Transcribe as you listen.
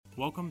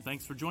Welcome,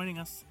 thanks for joining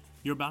us.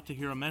 You're about to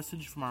hear a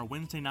message from our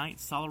Wednesday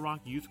night Solid Rock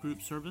Youth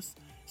Group service.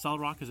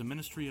 Solid Rock is a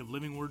ministry of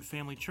Living Word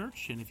Family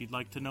Church, and if you'd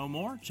like to know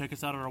more, check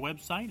us out on our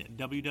website at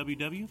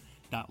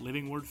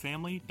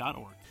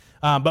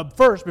www.livingwordfamily.org. But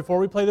first, before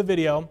we play the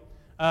video,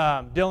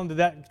 Dylan, did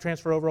that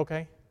transfer over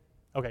okay?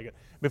 Okay, good.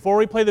 Before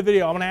we play the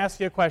video, I'm going to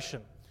ask you a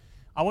question.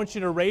 I want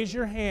you to raise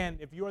your hand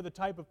if you are the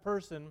type of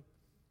person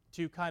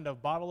to kind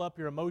of bottle up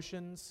your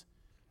emotions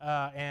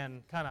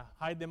and kind of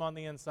hide them on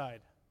the inside.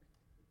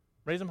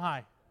 Raise them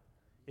high.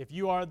 If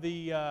you are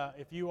the,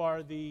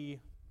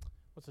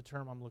 what's the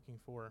term I'm looking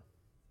for?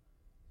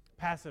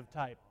 Passive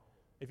type.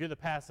 If you're the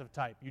passive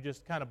type, you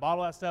just kind of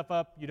bottle that stuff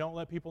up. You don't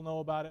let people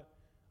know about it.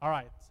 All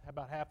right,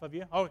 about half of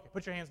you. Oh, okay,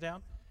 put your hands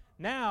down.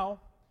 Now,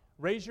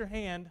 raise your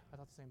hand. I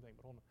thought the same thing,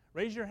 but hold on.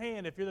 Raise your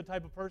hand if you're the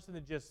type of person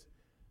that just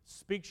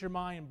speaks your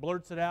mind,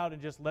 blurts it out,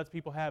 and just lets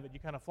people have it. You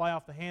kind of fly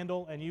off the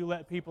handle, and you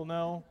let people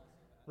know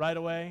right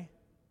away.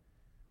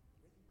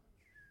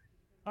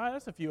 All right,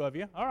 that's a few of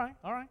you. All right.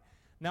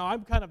 Now,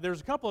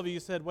 there's a couple of you who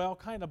said, well,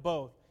 kind of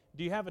both.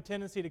 Do you have a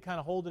tendency to kind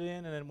of hold it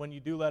in, and then when you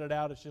do let it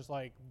out, it's just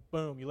like,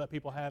 boom, you let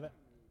people have it?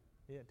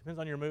 Yeah, it depends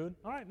on your mood.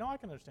 All right, no, I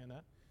can understand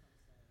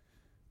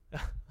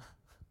that.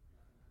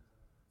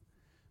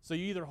 So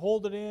you either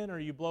hold it in or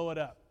you blow it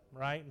up,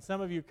 right? And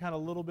some of you kind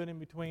of a little bit in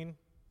between.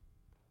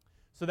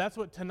 So that's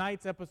what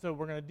tonight's episode,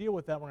 we're going to deal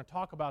with that. We're going to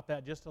talk about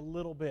that just a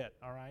little bit,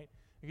 all right?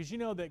 Because you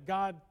know that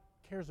God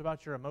cares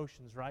about your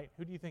emotions, right?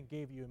 Who do you think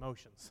gave you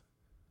emotions?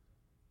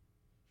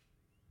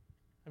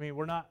 I mean,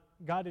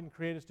 God didn't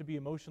create us to be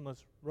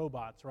emotionless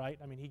robots, right?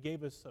 I mean, He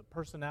gave us a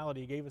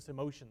personality, He gave us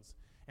emotions.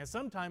 And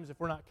sometimes if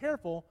we're not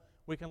careful,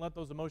 we can let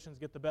those emotions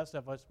get the best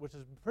of us, which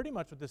is pretty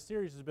much what this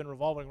series has been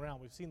revolving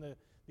around. We've seen the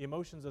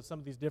emotions of some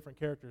of these different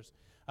characters.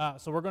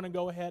 So we're going to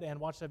go ahead and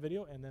watch that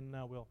video, and then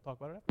we'll talk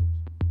about it afterwards.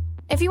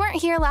 If you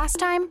weren't here last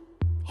time,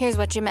 here's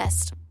what you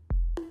missed.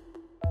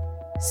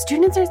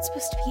 Students aren't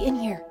supposed to be in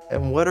here.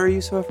 And what are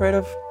you so afraid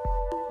of?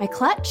 My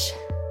clutch?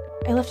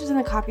 I left it in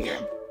the copy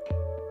room.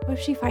 What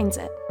if she finds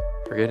it?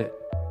 Forget it.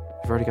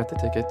 We've already got the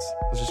tickets.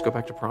 Let's just go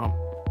back to prom.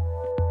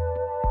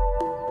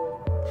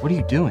 What are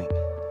you doing?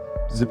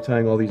 Zip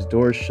tying all these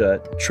doors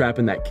shut,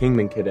 trapping that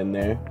Kingman kid in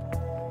there.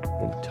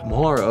 And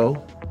tomorrow,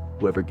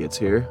 whoever gets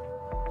here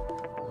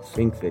will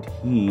think that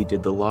he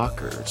did the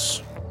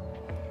lockers.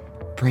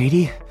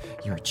 Brady,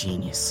 you're a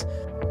genius.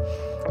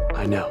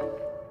 I know.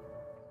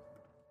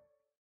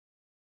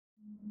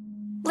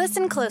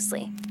 Listen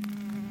closely.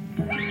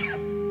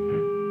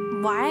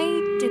 Why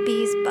do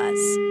bees buzz?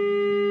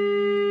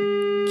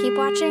 Keep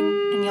watching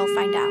and you'll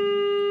find out.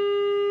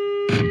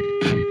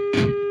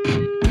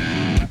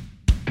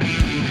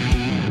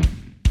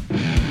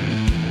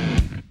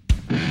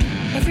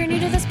 If you're new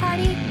to this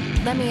party,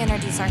 let me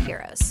introduce our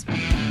heroes.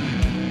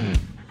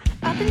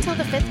 Up until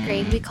the 5th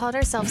grade, we called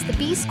ourselves the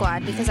B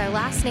Squad because our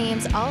last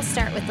names all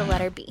start with the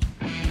letter B.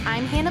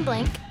 I'm Hannah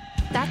Blank,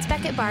 that's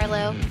Beckett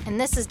Barlow, and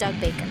this is Doug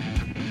Baker.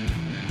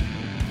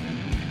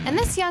 And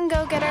this young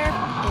go-getter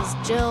is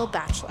Jill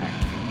Batchelor.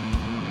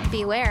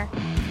 Beware,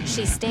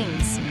 she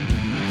stings.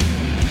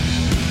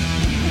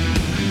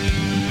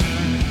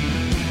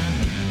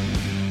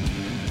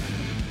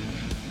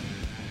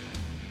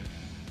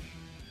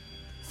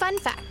 Fun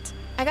fact,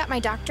 I got my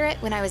doctorate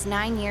when I was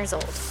 9 years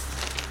old.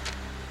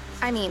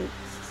 I mean,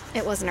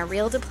 it wasn't a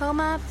real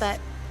diploma, but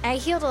I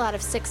healed a lot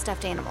of sick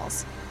stuffed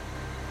animals.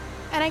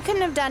 And I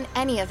couldn't have done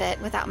any of it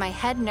without my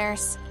head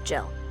nurse,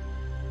 Jill.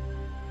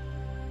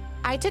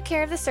 I took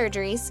care of the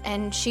surgeries,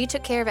 and she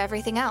took care of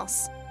everything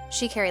else.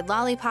 She carried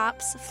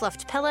lollipops,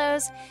 fluffed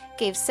pillows,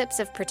 gave sips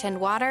of pretend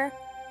water.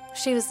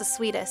 She was the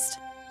sweetest.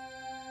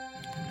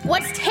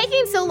 What's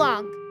taking so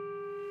long?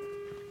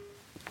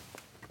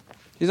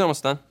 He's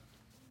almost done.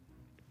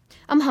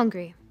 I'm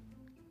hungry.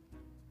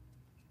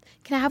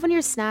 Can I have one of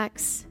your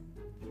snacks?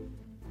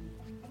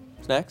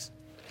 Snacks?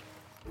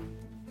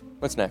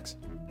 What's next?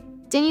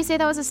 Didn't you say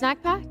that was a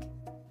snack pack?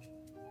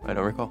 I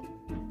don't recall.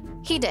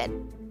 He did,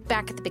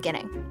 back at the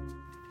beginning.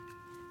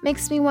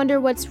 Makes me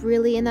wonder what's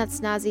really in that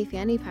snazzy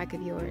fanny pack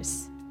of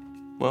yours.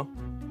 Well,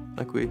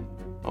 like we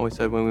always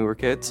said when we were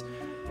kids,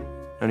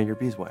 none of your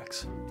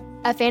beeswax.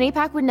 A fanny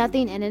pack with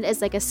nothing in it is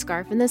like a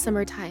scarf in the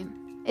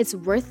summertime. It's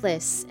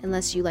worthless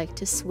unless you like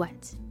to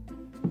sweat.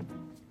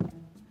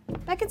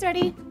 Beckett's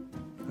ready.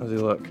 How's he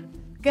look?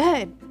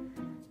 Good.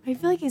 I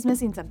feel like he's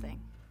missing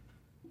something.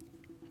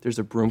 There's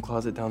a broom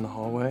closet down the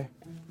hallway.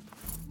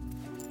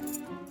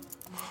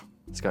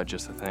 It's got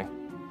just the thing.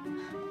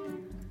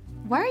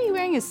 Why are you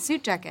wearing a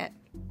suit jacket?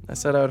 I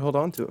said I would hold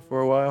on to it for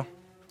a while.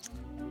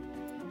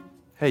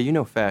 Hey, you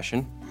know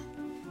fashion.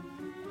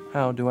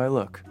 How do I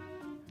look?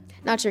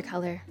 Not your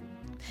color.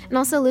 And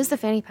also lose the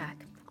fanny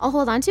pack. I'll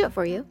hold on to it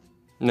for you.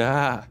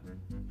 Nah.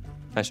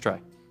 Nice try.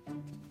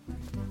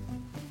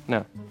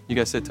 Now, you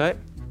guys sit tight.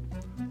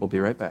 We'll be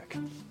right back.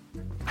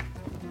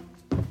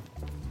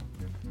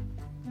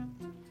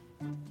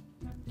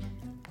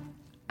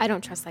 I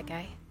don't trust that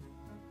guy.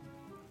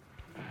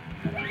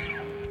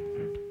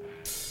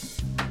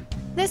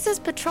 This is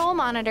Patrol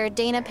Monitor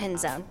Dana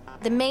Pinzone,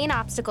 the main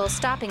obstacle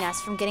stopping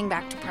us from getting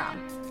back to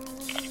prom.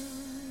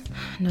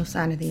 No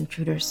sign of the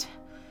intruders.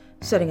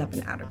 Setting up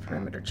an outer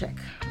perimeter check.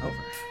 Over.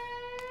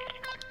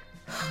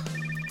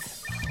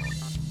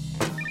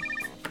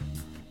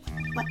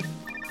 What?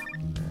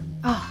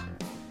 Ah.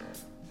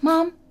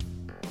 Mom?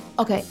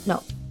 Okay,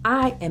 no.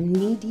 I am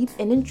knee-deep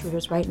in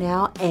intruders right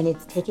now, and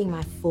it's taking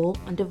my full,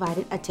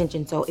 undivided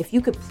attention. So if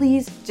you could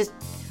please just...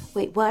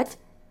 Wait, what?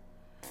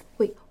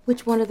 Wait,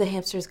 which one of the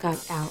hamsters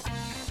got out?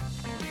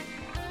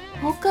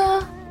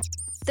 Mocha?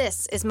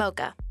 This is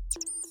Mocha.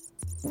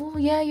 Well,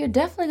 yeah, you're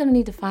definitely gonna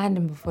need to find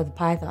him before the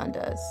python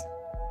does.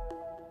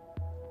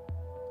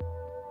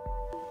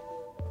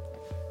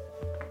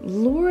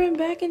 Lure him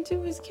back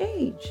into his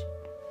cage.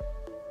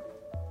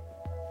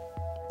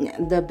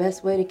 The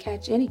best way to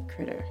catch any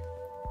critter.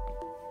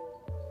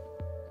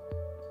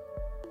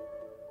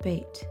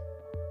 Bait.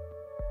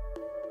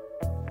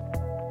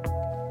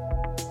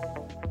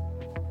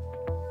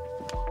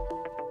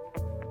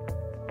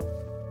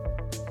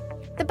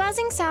 The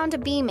buzzing sound a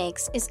bee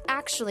makes is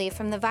actually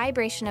from the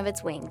vibration of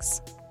its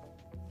wings.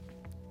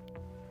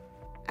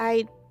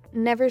 I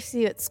never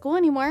see you at school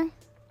anymore.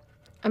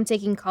 I'm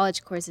taking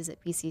college courses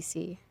at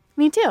BCC.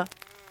 Me too.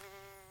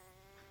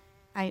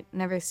 I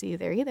never see you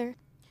there either.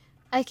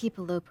 I keep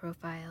a low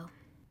profile.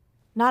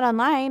 Not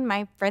online.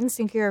 My friends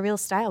think you're a real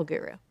style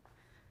guru.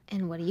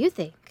 And what do you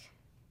think?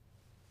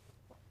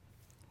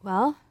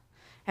 Well,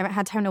 I haven't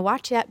had time to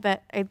watch yet,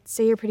 but I'd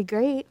say you're pretty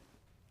great.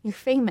 You're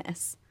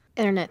famous.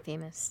 Internet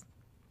famous.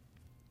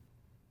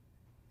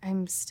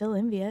 I'm still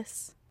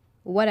envious.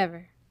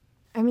 Whatever.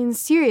 I mean,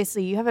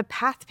 seriously, you have a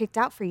path picked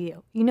out for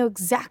you. You know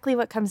exactly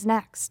what comes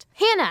next.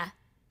 Hannah,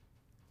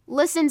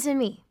 listen to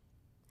me.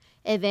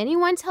 If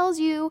anyone tells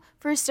you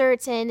for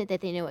certain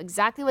that they know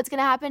exactly what's going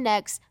to happen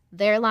next,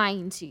 they're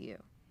lying to you.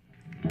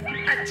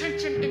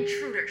 Attention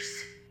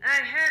intruders. I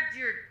have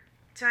your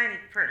tiny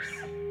purse.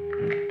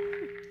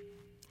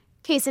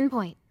 Case in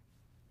point.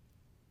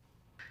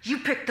 You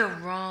picked the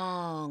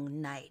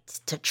wrong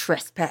night to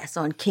trespass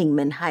on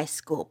Kingman High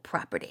School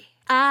property.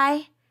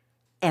 I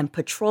am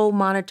Patrol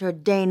Monitor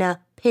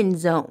Dana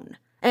Pinzone,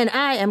 and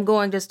I am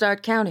going to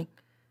start counting.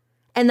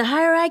 And the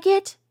higher I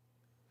get,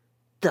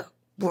 the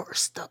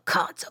worse the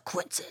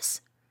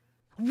consequences.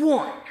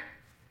 1.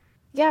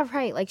 Yeah,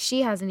 right, like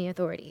she has any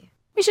authority.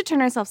 We should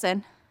turn ourselves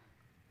in.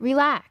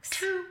 Relax.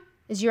 2.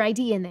 Is your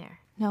ID in there?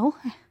 No,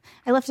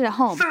 I left it at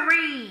home.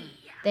 3.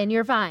 Then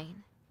you're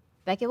fine.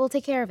 Beckett will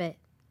take care of it.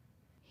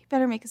 You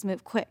better make us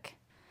move quick.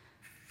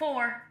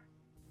 4.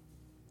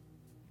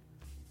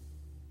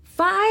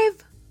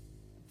 5.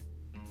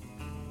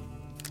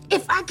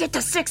 If I get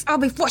to 6, I'll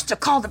be forced to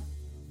call the...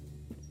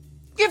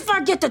 If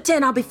I get to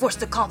 10, I'll be forced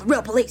to call the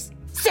real police.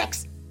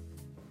 6.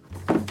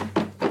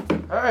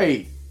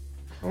 Hey,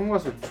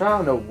 someone's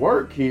trying to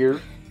work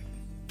here.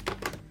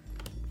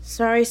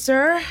 Sorry,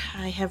 sir.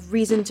 I have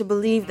reason to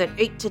believe that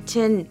 8 to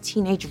 10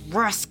 teenage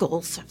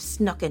rascals have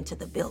snuck into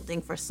the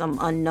building for some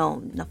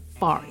unknown,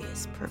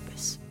 nefarious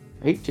purpose.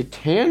 8 to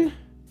 10?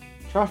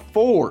 Try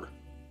 4.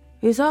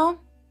 You saw?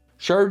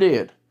 Sure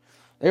did.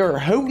 They were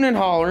hooting and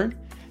hollering,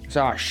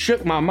 so I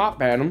shook my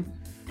mop at them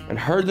and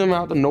herded them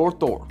out the north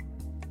door.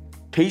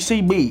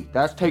 TCB,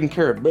 that's taking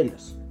care of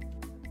business.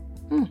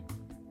 I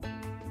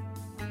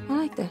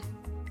like that.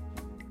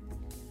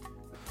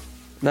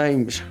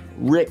 Name's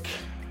Rick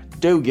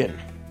Dugan.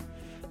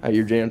 At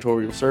your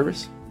janitorial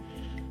service.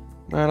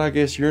 Might I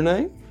guess your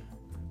name?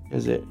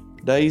 Is it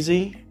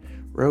Daisy,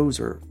 Rose,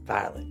 or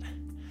Violet?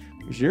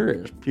 'Cause you're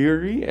as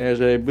purty as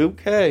a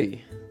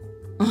bouquet.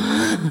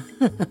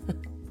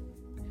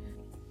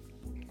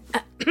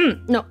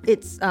 No,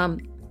 it's,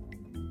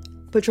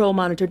 Patrol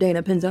Monitor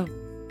Dana Pinzone.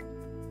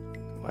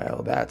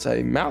 Well, that's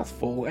a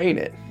mouthful, ain't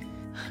it?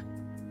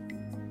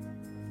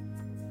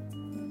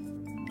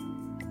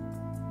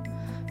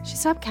 She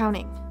stopped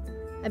counting.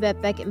 I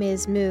bet Beckett made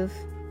his move.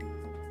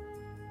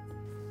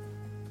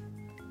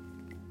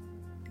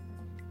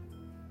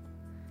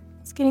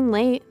 It's getting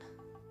late.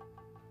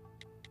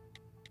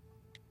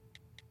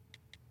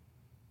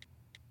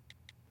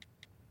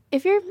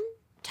 If you're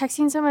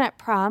texting someone at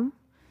prom,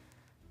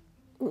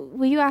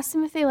 will you ask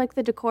them if they like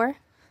the decor?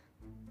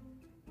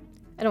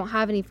 I don't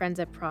have any friends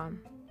at prom.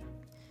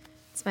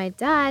 It's my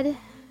dad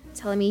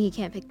telling me he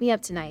can't pick me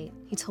up tonight.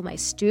 He told my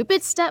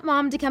stupid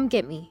stepmom to come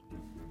get me.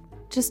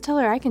 Just tell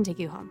her I can take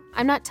you home.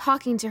 I'm not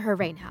talking to her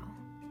right now.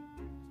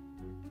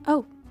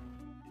 Oh.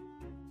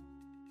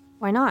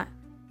 Why not?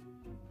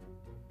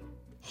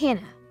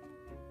 Hannah,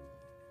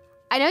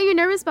 I know you're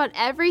nervous about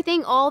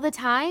everything all the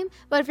time,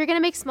 but if you're gonna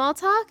make small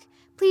talk,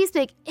 please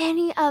pick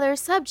any other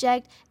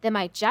subject than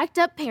my jacked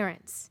up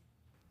parents.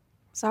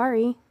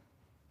 Sorry.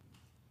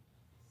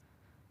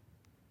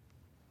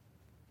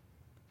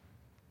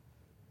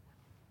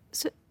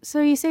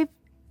 So you saved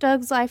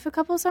Doug's life a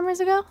couple summers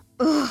ago?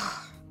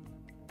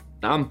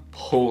 I'm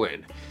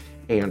pulling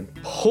and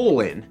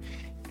pulling,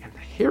 and the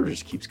hair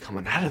just keeps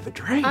coming out of the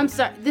drain. I'm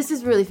sorry, this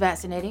is really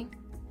fascinating,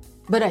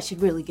 but I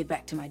should really get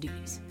back to my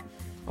duties.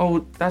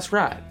 Oh, that's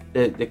right.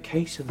 The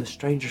case of the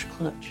stranger's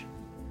clutch.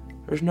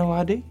 There's no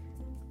ID?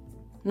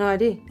 No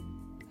ID.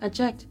 I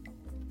checked.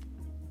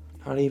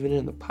 Not even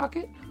in the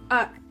pocket?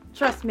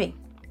 Trust me,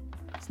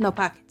 it's no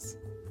pockets.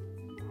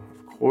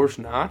 Of course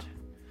not.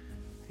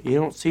 You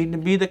don't seem to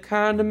be the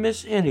kind to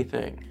miss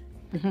anything.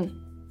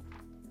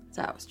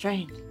 So I was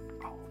trained.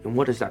 Oh, and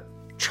what does that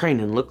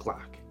training look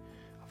like?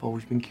 I've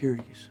always been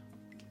curious.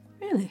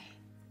 Really?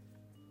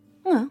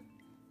 Well,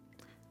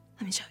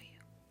 let me show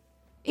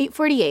you.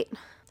 8:48.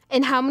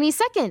 In how many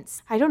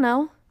seconds? I don't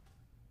know.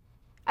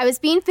 I was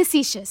being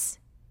facetious.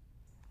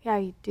 Yeah,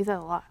 you do that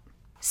a lot.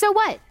 So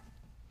what?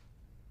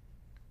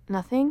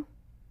 Nothing?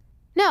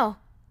 No.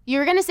 You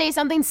were gonna say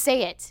something,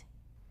 say it.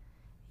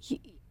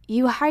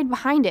 You hide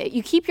behind it.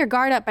 You keep your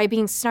guard up by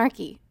being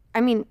snarky.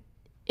 I mean,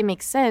 it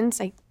makes sense.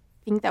 I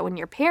think that when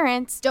your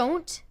parents...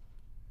 Don't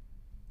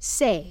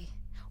say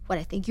what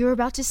I think you're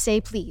about to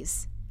say,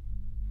 please.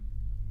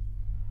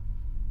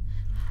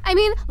 I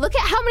mean, look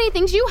at how many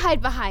things you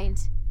hide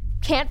behind.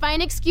 Can't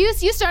find an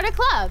excuse, you start a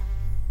club.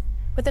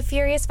 With a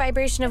furious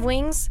vibration of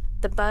wings,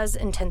 the buzz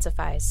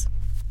intensifies.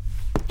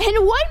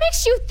 And what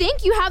makes you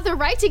think you have the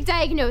right to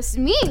diagnose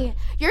me?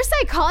 Your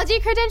psychology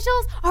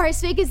credentials are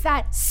as fake as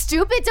that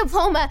stupid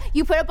diploma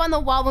you put up on the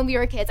wall when we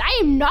were kids. I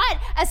am not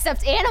a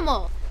stuffed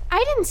animal.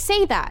 I didn't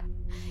say that.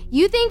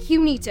 You think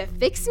you need to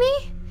fix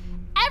me?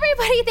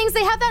 Everybody thinks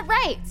they have that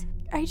right.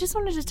 I just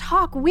wanted to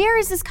talk. Where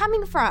is this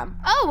coming from?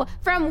 Oh,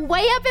 from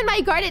way up in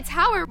my guarded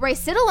tower where I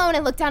sit alone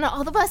and look down at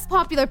all the less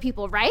popular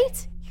people,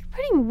 right? You're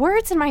putting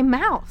words in my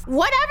mouth.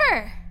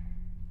 Whatever.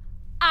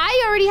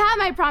 I already have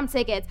my prom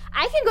tickets.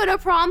 I can go to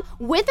prom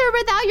with or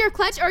without your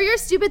clutch or your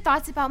stupid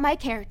thoughts about my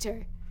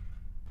character.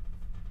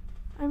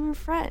 I'm your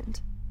friend.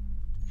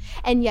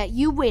 And yet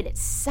you waited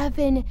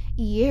 7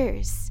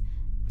 years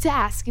to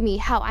ask me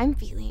how I'm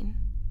feeling.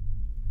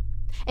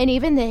 And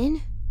even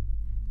then,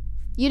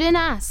 you didn't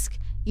ask.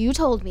 You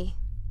told me.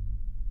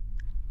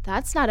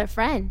 That's not a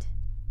friend.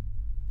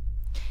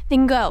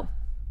 Then go.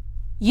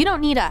 You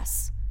don't need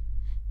us.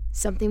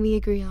 Something we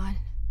agree on.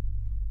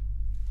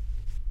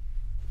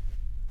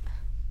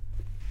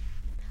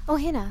 Oh,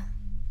 Hannah,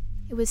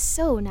 it was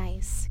so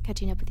nice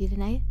catching up with you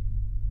tonight.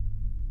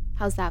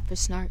 How's that for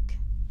snark?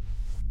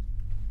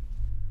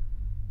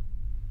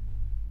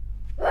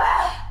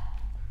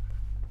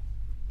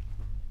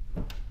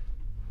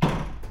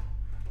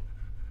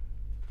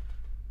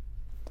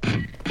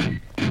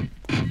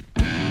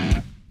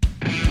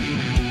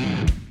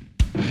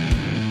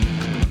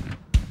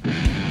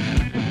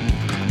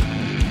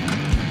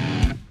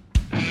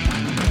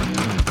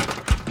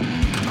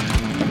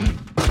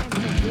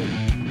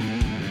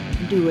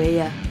 Do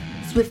a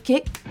swift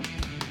kick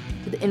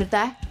to the inner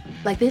thigh,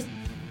 like this.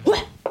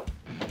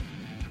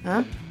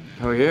 Huh?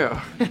 Oh,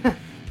 yeah.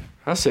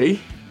 I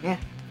see. Yeah.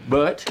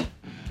 But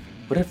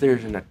what if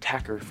there's an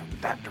attacker from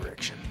that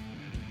direction?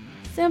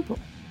 Simple.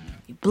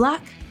 You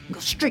block and go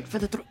straight for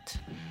the throat.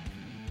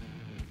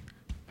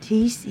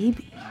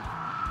 TCB.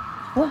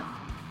 What?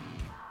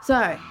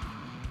 Sorry.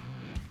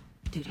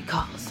 Duty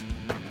calls.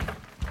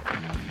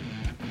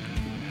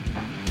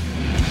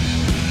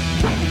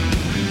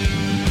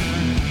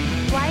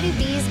 Why do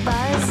bees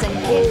buzz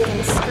and kick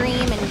and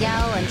scream and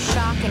yell and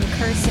shock and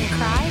curse and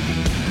cry?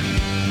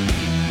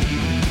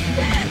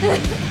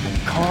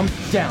 Calm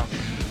down.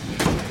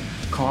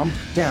 Calm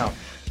down.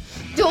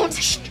 Don't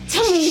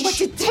tell me what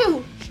to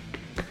do!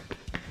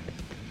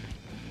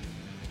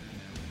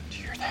 Do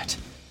you hear that?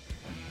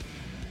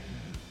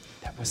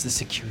 That was the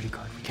security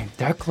guard. We came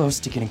that close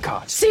to getting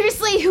caught.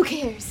 Seriously, who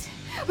cares?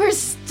 We're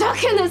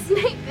stuck in this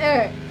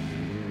nightmare.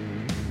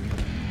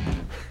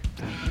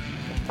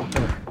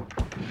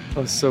 I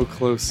was so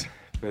close,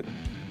 but...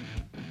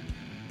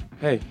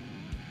 Hey.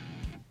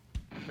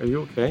 Are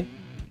you okay?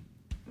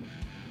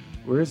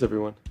 Where is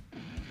everyone?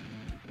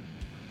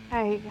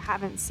 I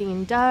haven't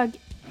seen Doug,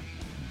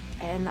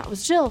 and that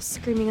was Jill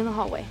screaming in the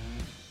hallway.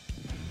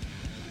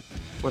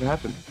 What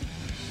happened?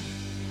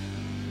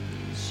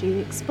 She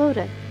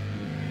exploded.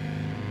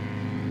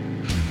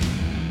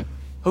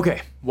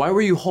 Okay, why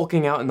were you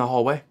hulking out in the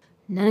hallway?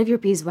 None of your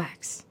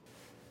beeswax.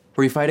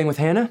 Were you fighting with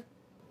Hannah?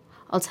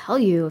 I'll tell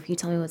you if you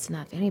tell me what's in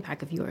that fanny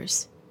pack of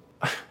yours.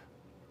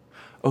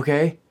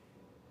 Okay.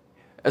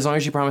 As long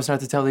as you promise not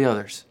to tell the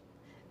others.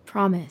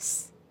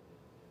 Promise.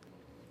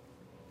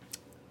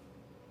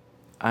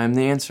 I'm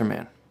the answer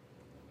man.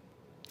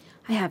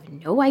 I have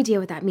no idea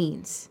what that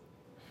means.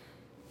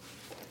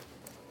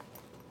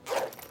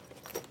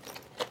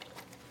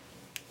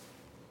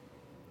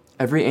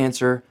 Every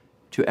answer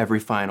to every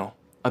final,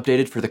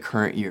 updated for the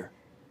current year.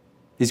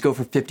 These go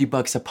for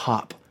 $50 a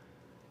pop.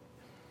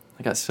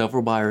 I got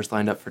several buyers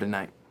lined up for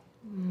tonight.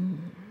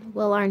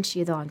 Well, aren't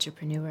you the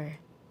entrepreneur?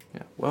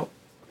 Yeah, well,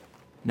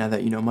 now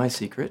that you know my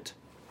secret.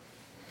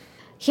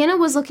 Hannah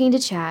was looking to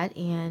chat,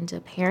 and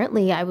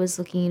apparently I was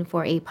looking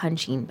for a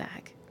punching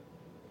bag.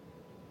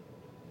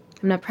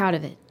 I'm not proud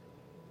of it.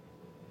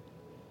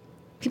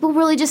 People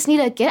really just need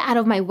to get out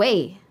of my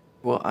way.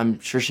 Well, I'm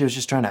sure she was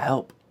just trying to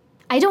help.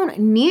 I don't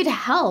need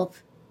help.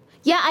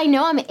 Yeah, I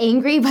know I'm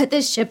angry, but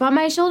this chip on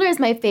my shoulder is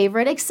my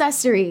favorite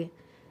accessory.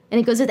 And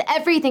it goes with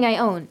everything I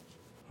own.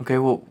 Okay,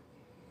 well,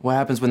 what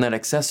happens when that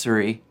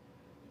accessory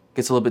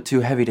gets a little bit too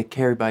heavy to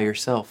carry by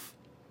yourself?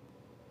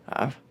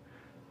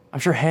 I'm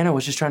sure Hannah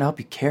was just trying to help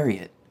you carry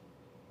it.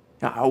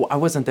 I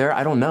wasn't there,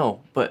 I don't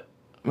know, but,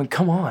 I mean,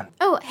 come on.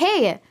 Oh,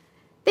 hey,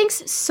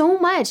 thanks so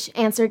much,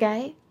 answer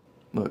guy.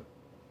 Look,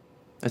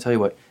 I tell you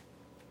what,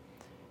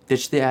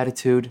 ditch the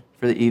attitude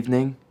for the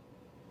evening,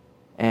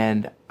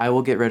 and I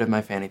will get rid of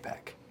my fanny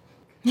pack.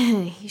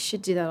 You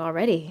should do that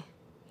already.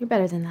 You're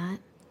better than that.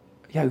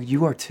 Yeah,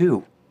 you are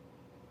too.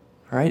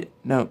 All right?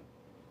 No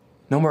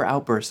more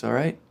outbursts, all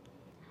right?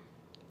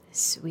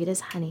 Sweet as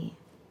honey.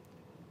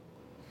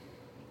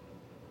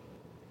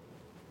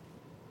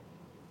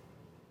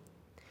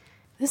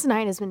 This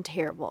night has been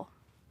terrible.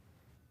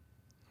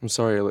 I'm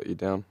sorry I let you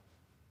down.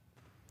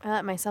 I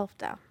let myself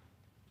down.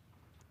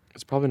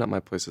 It's probably not my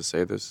place to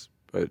say this,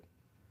 but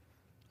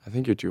I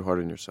think you're too hard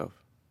on yourself.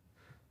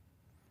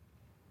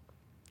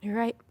 You're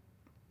right.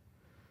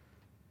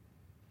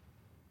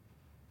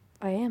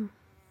 I am.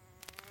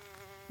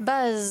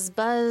 Buzz,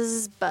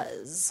 buzz,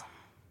 buzz.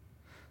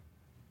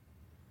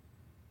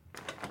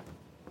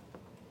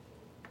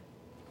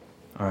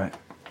 All right.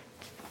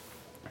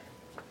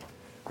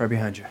 Right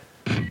behind you.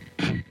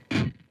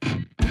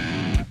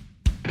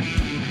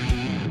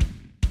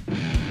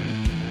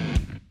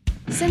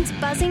 Since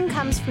buzzing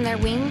comes from their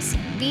wings,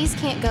 bees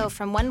can't go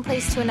from one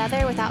place to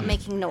another without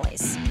making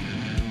noise.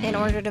 In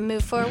order to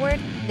move forward,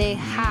 they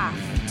have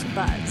to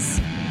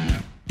buzz.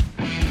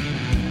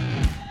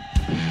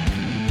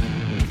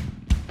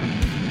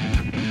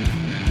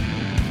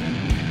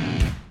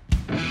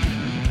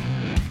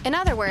 In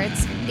other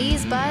words,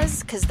 bees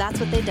buzz 'cause that's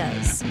what they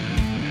does.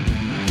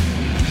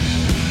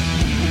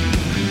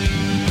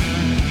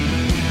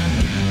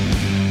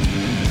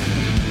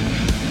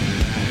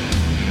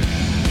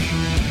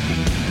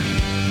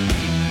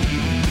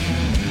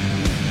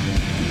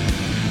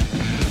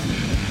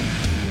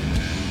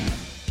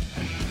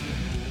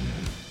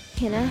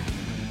 Hannah,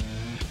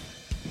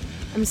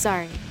 I'm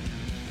sorry.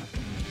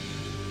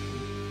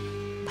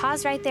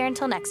 Pause right there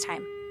until next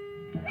time.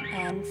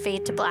 And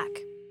fade to black.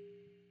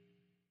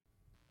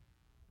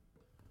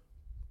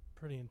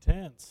 Pretty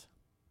intense.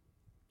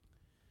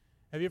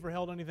 Have you ever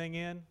held anything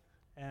in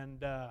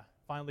and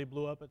finally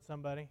blew up at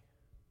somebody?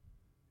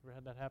 Ever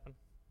had that happen?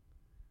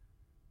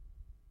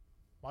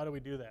 Why do we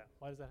do that?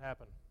 Why does that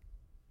happen?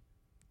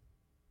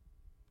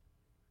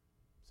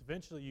 So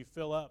eventually you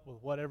fill up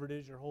with whatever it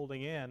is you're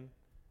holding in,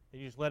 and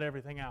you just let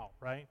everything out,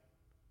 right?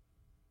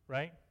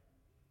 Right?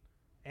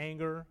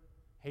 Anger,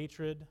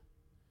 hatred,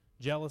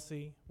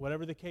 jealousy,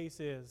 whatever the case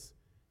is,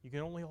 you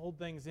can only hold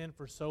things in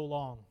for so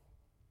long.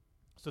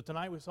 So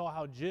tonight we saw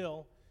how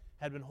Jill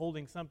had been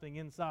holding something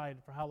inside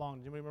for how long?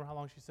 Do you remember how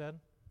long she said?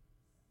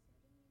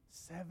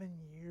 7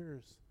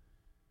 years.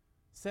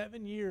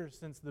 7 years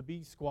since the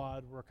B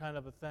Squad were kind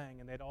of a thing,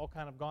 and they'd all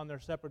kind of gone their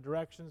separate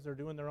directions. They're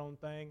doing their own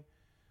thing.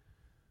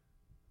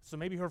 So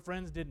maybe her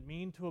friends didn't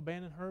mean to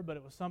abandon her, but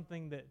it was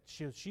something that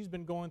she's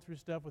been going through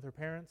stuff with her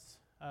parents.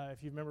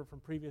 If you remember from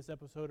previous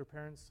episode, her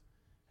parents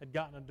had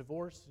gotten a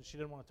divorce, and she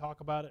didn't want to talk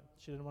about it.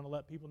 She didn't want to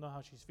let people know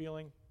how she's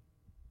feeling.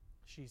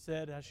 She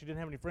said she didn't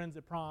have any friends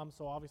at prom,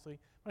 so obviously, I'm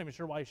not even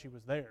sure why she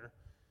was there.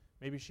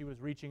 Maybe she was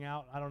reaching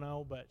out, I don't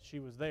know, but she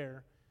was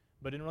there,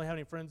 but didn't really have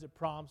any friends at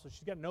prom, so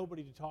she's got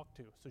nobody to talk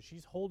to. So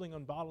she's holding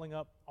and bottling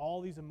up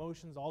all these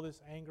emotions, all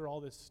this anger,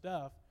 all this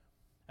stuff,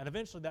 and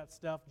eventually that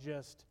stuff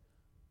just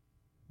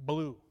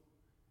blew.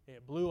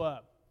 It blew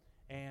up,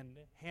 and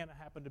Hannah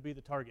happened to be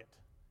the target.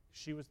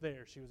 She was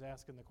there. She was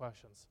asking the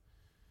questions.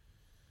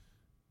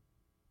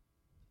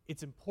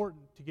 It's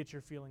important to get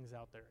your feelings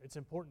out there. It's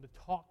important to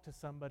talk to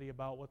somebody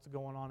about what's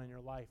going on in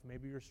your life.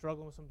 Maybe you're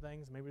struggling with some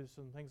things. Maybe there's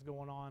some things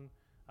going on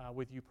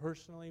with you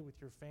personally,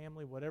 with your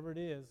family, whatever it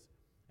is,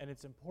 and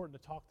it's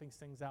important to talk these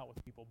things out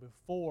with people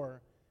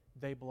before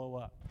they blow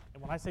up.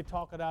 And when I say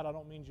talk it out, I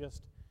don't mean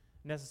just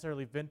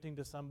necessarily venting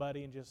to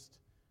somebody and just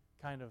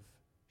kind of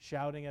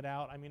shouting it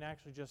out. I mean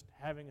actually just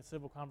having a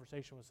civil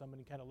conversation with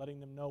somebody, kind of letting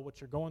them know what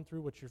you're going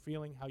through, what you're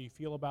feeling, how you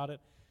feel about it.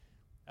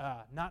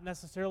 Not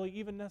necessarily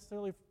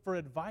for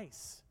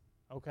advice,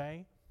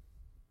 okay?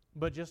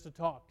 But just to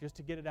talk, just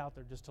to get it out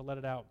there, just to let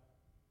it out.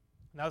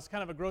 Now, it's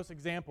kind of a gross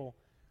example,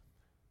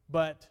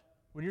 but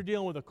when you're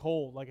dealing with a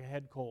cold, like a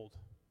head cold,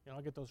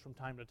 I get those from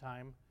time to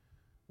time.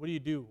 What do you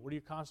do? What are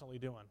you constantly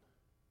doing?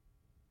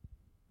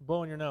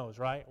 Blowing your nose,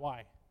 right?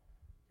 Why?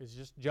 It's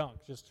just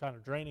junk, just kind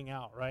of draining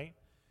out, right?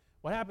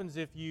 What happens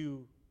if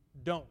you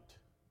don't?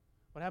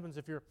 What happens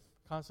if you're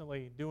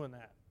constantly doing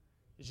that?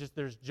 It's just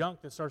there's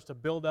junk that starts to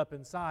build up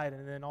inside,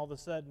 and then all of a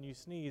sudden you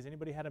sneeze.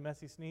 Anybody had a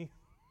messy sneeze?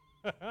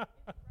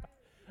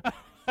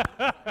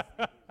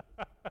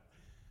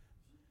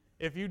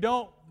 If you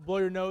don't blow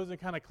your nose and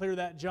kind of clear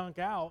that junk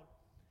out,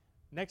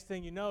 next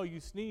thing you know,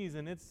 you sneeze,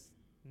 and it's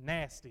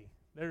nasty.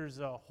 There's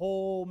a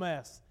whole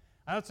mess.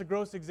 I know it's a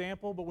gross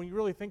example, but when you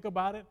really think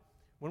about it,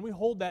 when we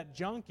hold that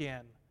junk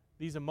in,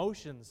 these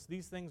emotions,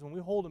 these things, when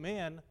we hold them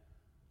in,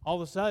 all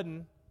of a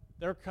sudden,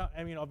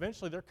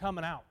 eventually they're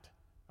coming out,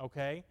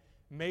 okay?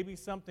 Maybe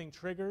something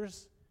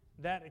triggers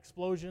that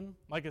explosion,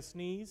 like a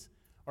sneeze,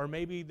 or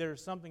maybe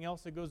there's something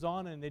else that goes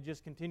on and it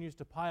just continues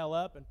to pile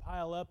up and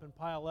pile up and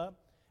pile up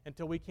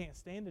until we can't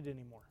stand it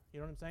anymore. You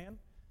know what I'm saying?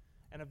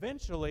 And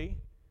eventually,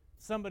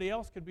 somebody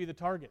else could be the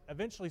target.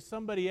 Eventually,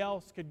 somebody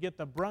else could get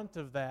the brunt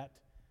of that,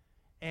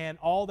 and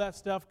all that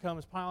stuff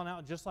comes piling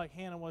out just like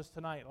Hannah was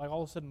tonight. Like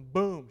all of a sudden,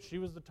 boom, she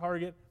was the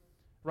target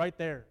right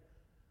there.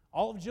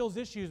 All of Jill's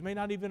issues may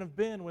not even have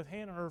been with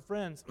Hannah or her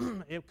friends.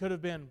 It could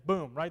have been,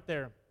 boom, right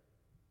there.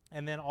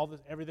 And then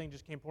everything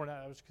just came pouring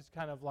out. It was just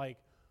kind of like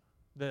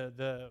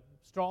the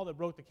straw that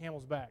broke the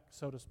camel's back,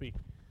 so to speak.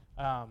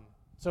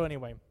 So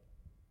anyway,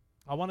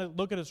 I want to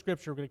look at a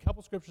scripture. We've got a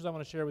couple scriptures I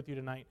want to share with you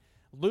tonight.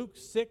 Luke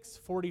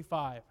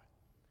 6:45.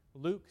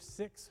 Luke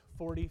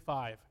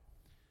 6:45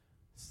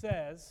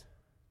 says,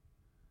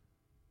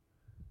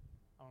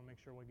 I want to make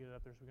sure we get it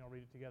up there so we can all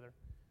read it together,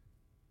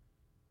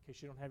 in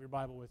case you don't have your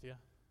Bible with you.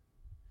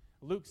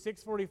 Luke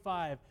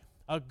 6:45,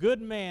 a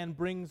good man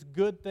brings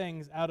good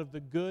things out of the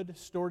good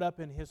stored up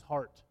in his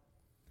heart,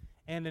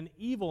 and an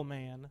evil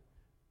man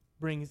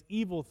brings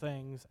evil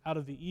things out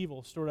of the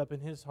evil stored up in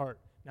his heart.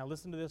 Now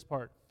listen to this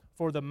part.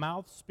 For the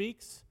mouth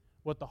speaks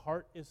what the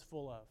heart is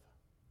full of.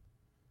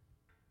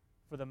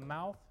 For the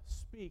mouth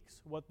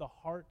speaks what the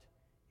heart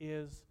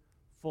is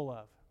full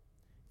of.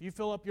 If you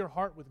fill up your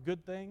heart with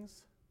good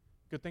things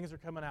are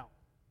coming out.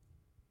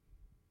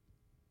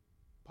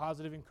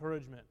 Positive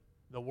encouragement,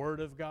 the Word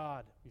of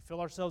God. We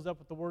fill ourselves up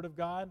with the Word of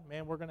God,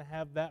 man, we're going to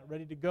have that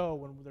ready to go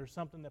when there's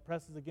something that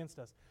presses against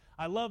us.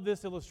 I love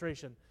this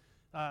illustration.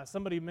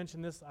 Somebody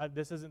mentioned this.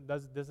 This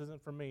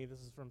isn't from me. This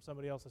is from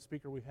somebody else, a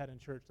speaker we've had in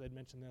church. They'd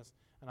mentioned this,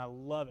 and I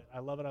love it. I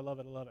love it. I love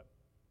it. I love it.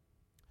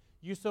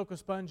 You soak a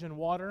sponge in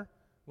water.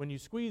 When you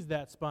squeeze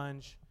that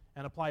sponge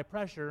and apply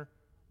pressure,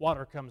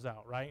 water comes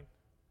out, right?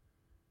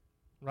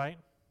 Right?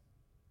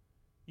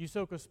 You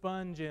soak a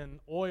sponge in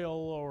oil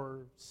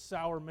or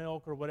sour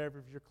milk or whatever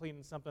if you're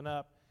cleaning something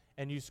up,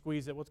 and you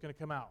squeeze it, what's going to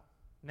come out?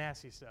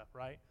 Nasty stuff,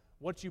 right?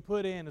 What you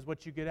put in is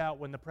what you get out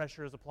when the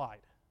pressure is applied.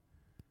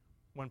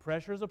 When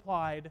pressure is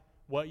applied,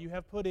 what you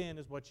have put in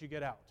is what you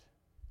get out.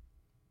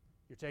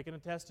 You're taking a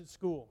test at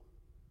school.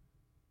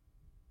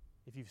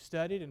 If you've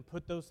studied and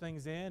put those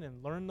things in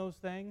and learned those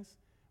things,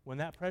 when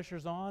that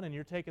pressure's on and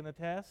you're taking the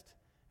test,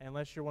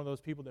 unless you're one of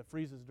those people that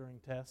freezes during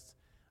tests,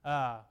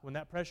 when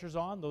that pressure's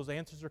on, those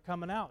answers are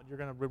coming out. You're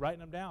going to be writing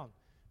them down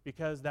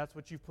because that's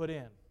what you've put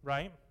in,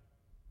 right?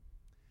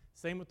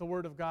 Same with the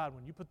Word of God.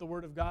 When you put the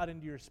Word of God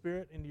into your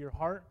spirit, into your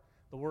heart,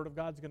 the Word of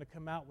God's going to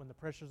come out when the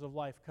pressures of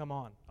life come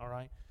on, all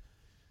right?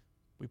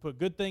 We put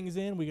good things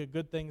in, we get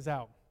good things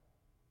out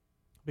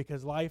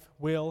because life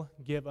will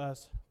give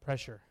us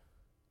pressure.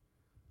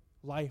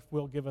 Life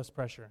will give us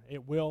pressure.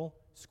 It will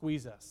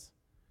squeeze us.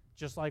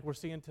 Just like we're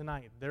seeing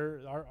tonight.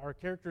 Our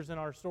characters in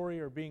our story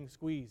are being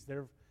squeezed.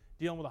 They're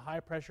dealing with a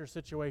high-pressure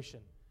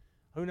situation.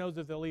 Who knows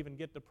if they'll even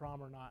get to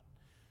prom or not.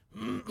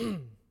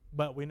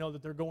 But we know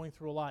that they're going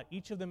through a lot.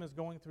 Each of them is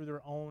going through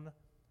their own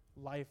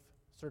life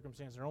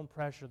circumstance, their own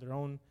pressure, their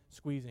own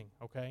squeezing,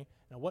 okay?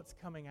 Now, what's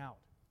coming out?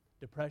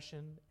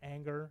 Depression,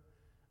 anger,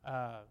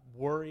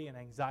 worry and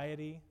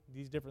anxiety,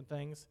 these different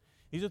things.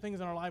 These are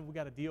things in our life we've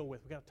got to deal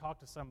with. We've got to talk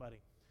to somebody.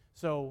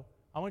 So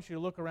I want you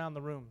to look around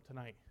the room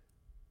tonight.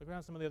 Look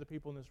around some of the other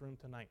people in this room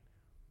tonight.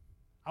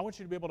 I want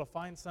you to be able to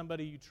find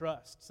somebody you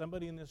trust,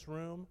 somebody in this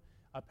room,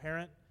 a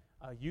parent,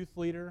 a youth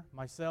leader,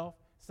 myself,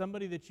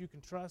 somebody that you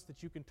can trust,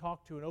 that you can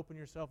talk to and open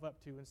yourself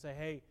up to and say,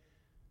 hey,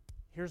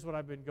 here's what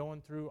I've been going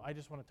through. I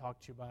just want to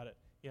talk to you about it,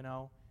 you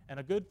know. And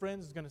a good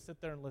friend is going to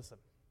sit there and listen.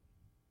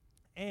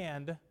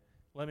 And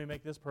let me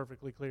make this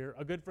perfectly clear.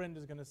 A good friend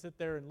is going to sit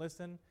there and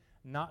listen,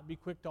 not be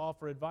quick to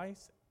offer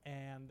advice,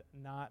 and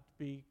not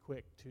be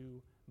quick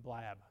to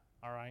blab,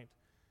 all right?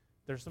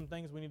 There's some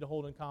things we need to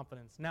hold in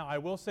confidence. Now, I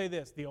will say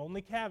this. The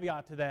only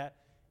caveat to that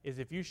is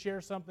if you share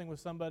something with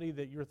somebody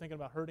that you're thinking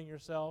about hurting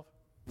yourself,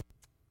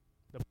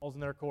 the ball's in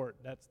their court.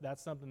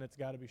 That's something that's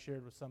got to be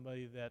shared with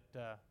somebody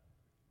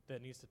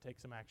that needs to take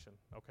some action,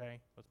 okay?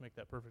 Let's make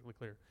that perfectly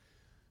clear.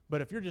 But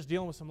if you're just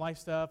dealing with some life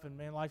stuff and,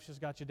 man, life's just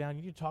got you down,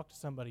 you need to talk to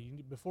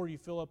somebody. Before you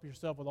fill up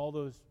yourself with all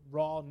those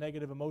raw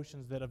negative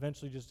emotions that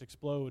eventually just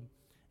explode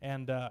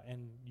and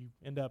you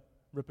end up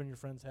ripping your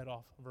friend's head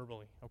off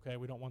verbally, okay?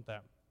 We don't want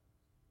that.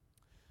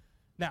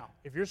 Now,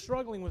 if you're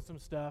struggling with some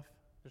stuff,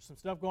 there's some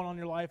stuff going on in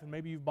your life, and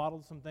maybe you've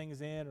bottled some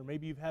things in, or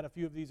maybe you've had a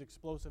few of these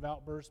explosive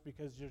outbursts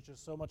because there's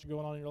just so much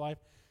going on in your life,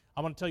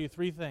 I'm going to tell you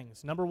three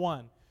things. Number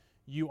one,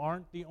 you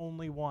aren't the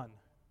only one,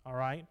 all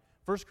right?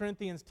 1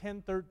 Corinthians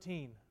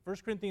 10:13. 1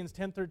 Corinthians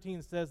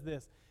 10:13 says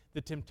this,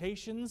 the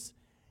temptations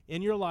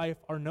in your life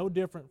are no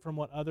different from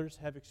what others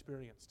have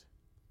experienced.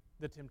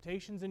 The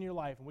temptations in your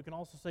life, and we can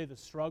also say the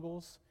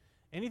struggles,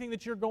 anything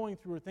that you're going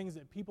through are things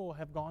that people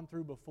have gone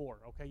through before,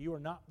 okay? You are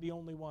not the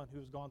only one who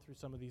has gone through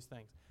some of these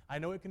things. I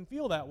know it can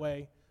feel that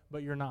way,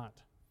 but you're not.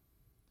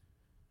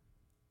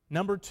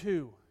 Number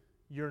two,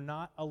 you're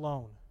not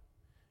alone.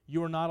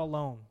 You are not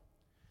alone.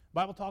 The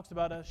Bible talks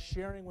about us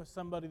sharing with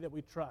somebody that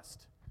we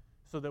trust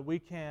so that we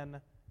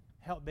can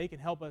help. They can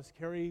help us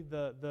carry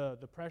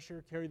the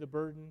pressure, carry the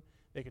burden.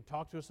 They can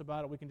talk to us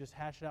about it. We can just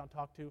hash it out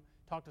and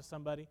talk to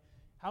somebody.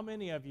 How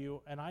many of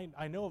you, and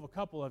I know of a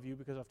couple of you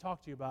because I've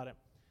talked to you about it,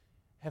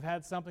 have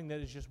had something that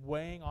is just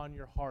weighing on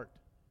your heart,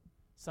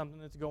 something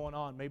that's going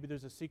on. Maybe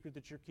there's a secret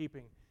that you're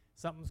keeping.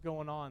 Something's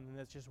going on and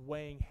that's just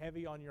weighing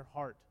heavy on your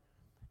heart.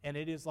 And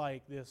it is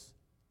like this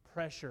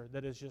pressure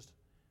that is just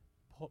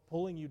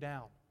pulling you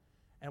down.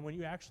 And when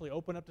you actually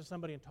open up to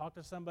somebody and talk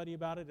to somebody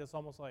about it, it's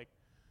almost like,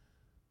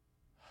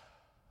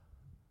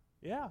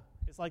 yeah,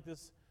 it's like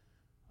this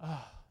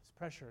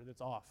pressure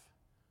that's off,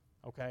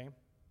 okay?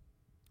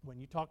 When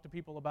you talk to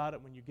people about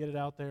it, when you get it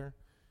out there,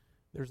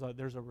 there's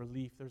a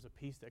relief, there's a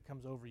peace that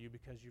comes over you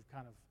because you've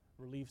kind of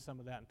relieved some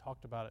of that and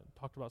talked about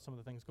some of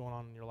the things going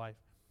on in your life.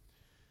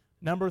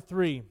 Number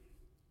 3,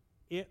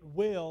 it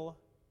will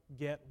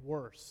get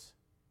worse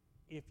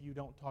if you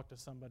don't talk to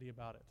somebody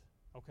about it,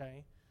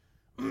 okay?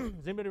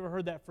 Has anybody ever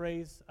heard that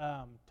phrase,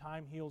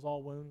 time heals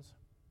all wounds?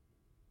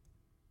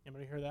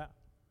 Anybody hear that?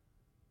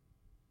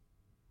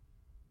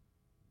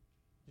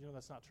 Did you know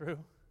that's not true?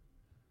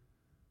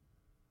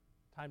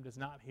 Time does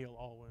not heal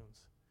all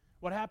wounds.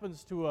 What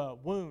happens to a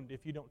wound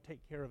if you don't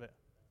take care of it?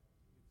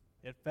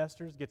 It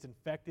festers, gets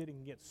infected,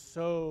 and gets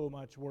so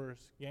much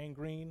worse.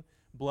 Gangrene,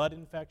 blood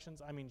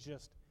infections,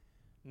 just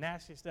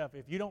nasty stuff.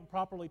 If you don't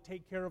properly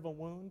take care of a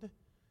wound,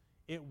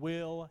 it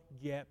will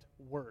get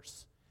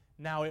worse.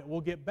 Now, it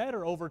will get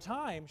better over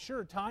time.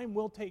 Sure, time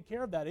will take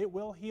care of that. It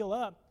will heal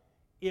up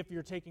if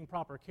you're taking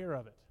proper care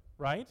of it,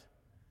 right?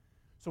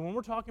 So when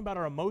we're talking about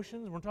our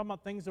emotions, we're talking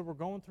about things that we're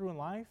going through in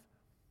life,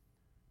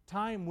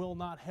 time will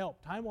not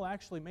help. Time will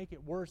actually make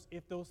it worse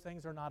if those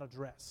things are not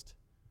addressed.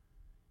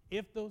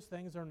 If those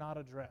things are not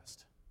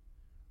addressed.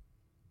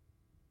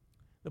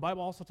 The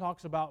Bible also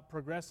talks about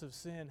progressive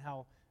sin,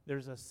 how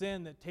there's a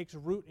sin that takes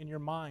root in your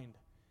mind,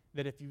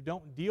 that if you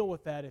don't deal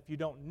with that, if you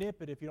don't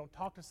nip it, if you don't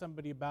talk to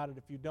somebody about it,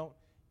 if you don't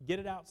get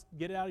it out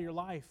of your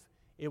life,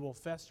 it will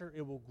fester,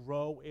 it will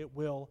grow, it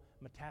will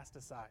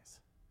metastasize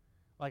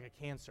like a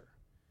cancer.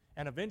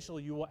 And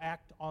eventually you will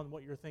act on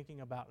what you're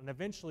thinking about. And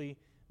eventually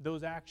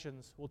those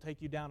actions will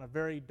take you down a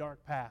very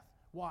dark path.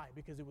 Why?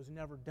 Because it was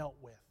never dealt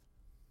with.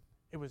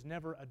 It was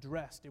never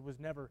addressed. It was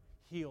never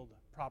healed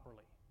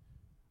properly.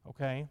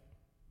 Okay?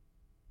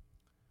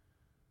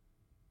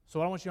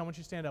 So I want you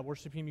to stand up.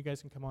 Worship team, you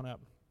guys can come on up.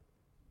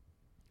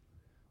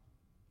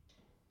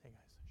 Hey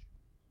guys.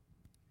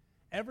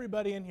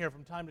 Everybody in here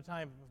from time to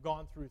time have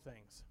gone through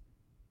things.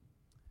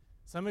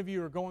 Some of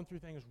you are going through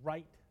things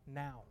right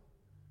now.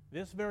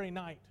 This very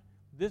night,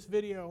 this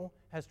video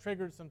has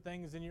triggered some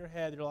things in your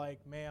head. You're like,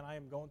 man, I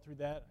am going through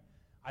that.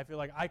 I feel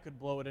like I could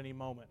blow at any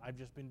moment. I've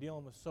just been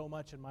dealing with so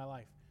much in my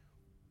life.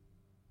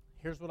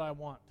 Here's what I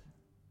want.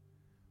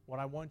 What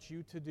I want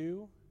you to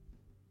do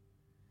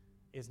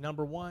is,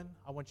 number 1,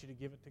 I want you to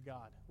give it to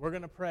God. We're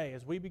going to pray.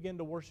 As we begin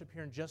to worship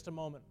here in just a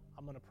moment,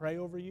 I'm going to pray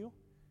over you,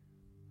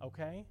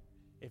 okay?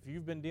 If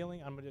you've been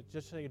dealing, I'm going to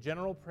just say a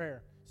general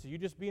prayer. So you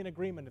just be in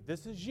agreement. If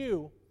this is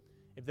you,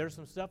 if there's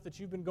some stuff that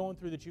you've been going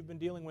through, that you've been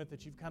dealing with,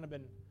 that you've kind of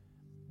been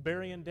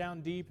burying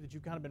down deep, that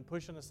you've kind of been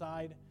pushing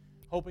aside,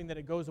 hoping that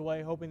it goes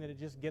away, hoping that it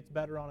just gets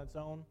better on its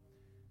own,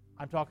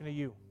 I'm talking to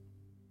you.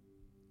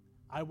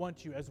 I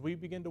want you, as we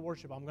begin to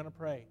worship, I'm going to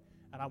pray,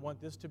 and I want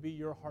this to be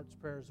your heart's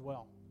prayer as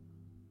well.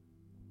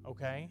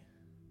 Okay?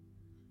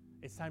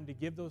 It's time to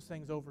give those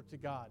things over to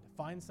God.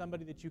 Find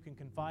somebody that you can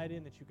confide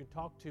in, that you can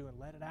talk to, and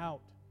let it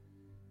out.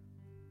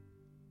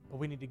 But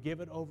we need to give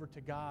it over to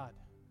God.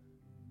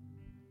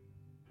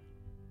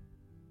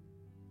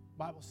 The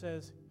Bible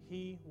says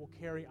He will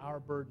carry our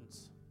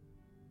burdens.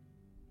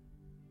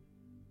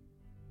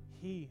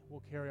 He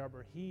will carry our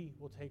burden. He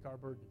will take our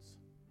burdens.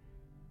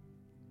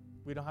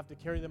 We don't have to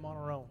carry them on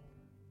our own.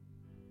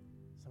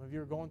 Some of you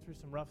are going through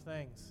some rough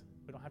things.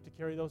 We don't have to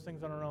carry those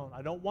things on our own.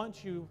 I don't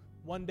want you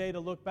one day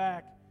to look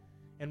back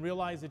and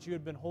realize that you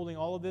had been holding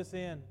all of this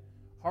in,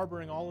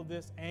 harboring all of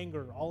this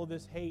anger, all of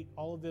this hate,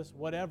 all of this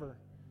whatever,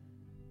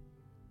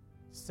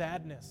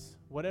 sadness,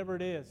 whatever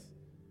it is.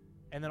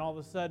 And then all of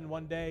a sudden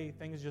one day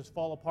things just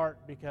fall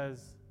apart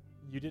because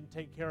you didn't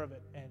take care of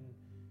it, and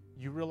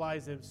you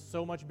realize it's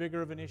so much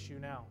bigger of an issue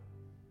now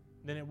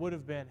than it would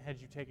have been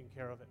had you taken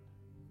care of it.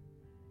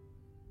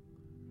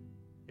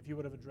 If you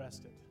would have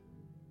addressed it.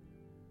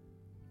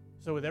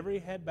 So with every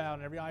head bowed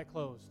and every eye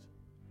closed,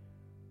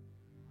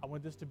 I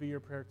want this to be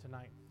your prayer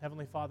tonight.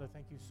 Heavenly Father,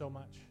 thank you so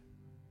much.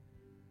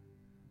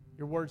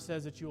 Your word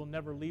says that you will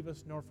never leave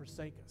us nor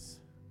forsake us.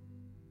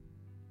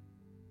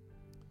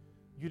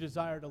 You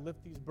desire to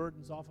lift these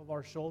burdens off of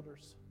our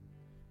shoulders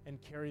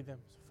and carry them.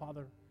 So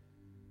Father,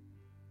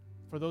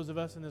 for those of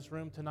us in this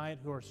room tonight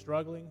who are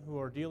struggling, who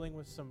are dealing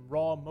with some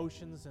raw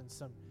emotions and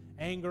some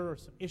anger or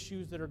some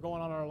issues that are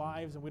going on in our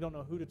lives and we don't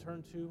know who to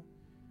turn to,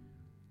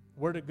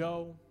 where to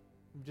go,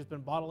 we've just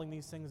been bottling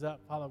these things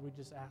up. Father, we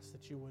just ask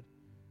that you would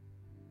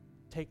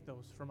take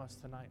those from us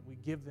tonight. We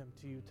give them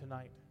to you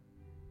tonight.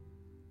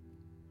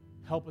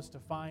 Help us to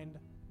find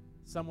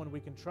someone we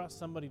can trust,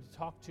 somebody to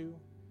talk to,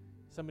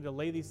 somebody to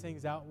lay these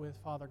things out with,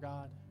 Father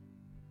God,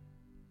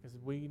 because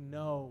we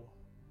know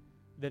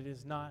that it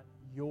is not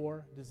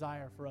your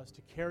desire for us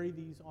to carry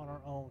these on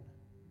our own.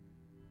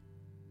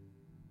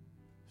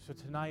 So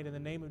tonight, in the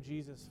name of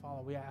Jesus,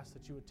 Father, we ask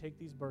that you would take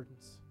these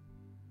burdens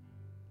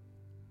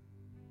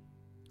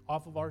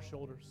off of our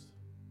shoulders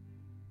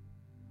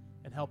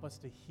and help us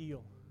to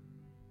heal,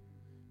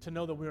 to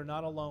know that we are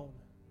not alone,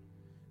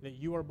 that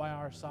you are by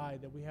our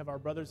side, that we have our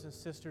brothers and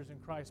sisters in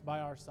Christ by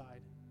our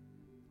side,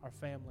 our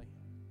family.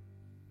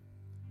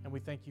 And we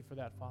thank you for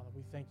that, Father.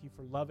 We thank you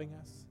for loving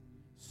us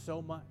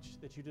so much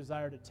that you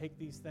desire to take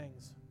these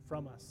things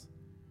from us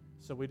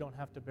so we don't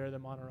have to bear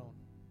them on our own.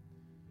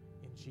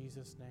 In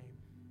Jesus' name.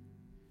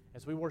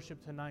 As we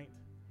worship tonight,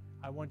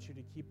 I want you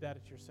to keep that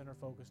at your center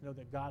focus. Know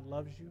that God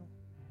loves you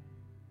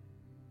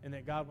and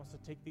that God wants to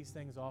take these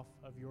things off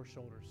of your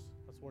shoulders.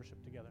 Let's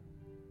worship together.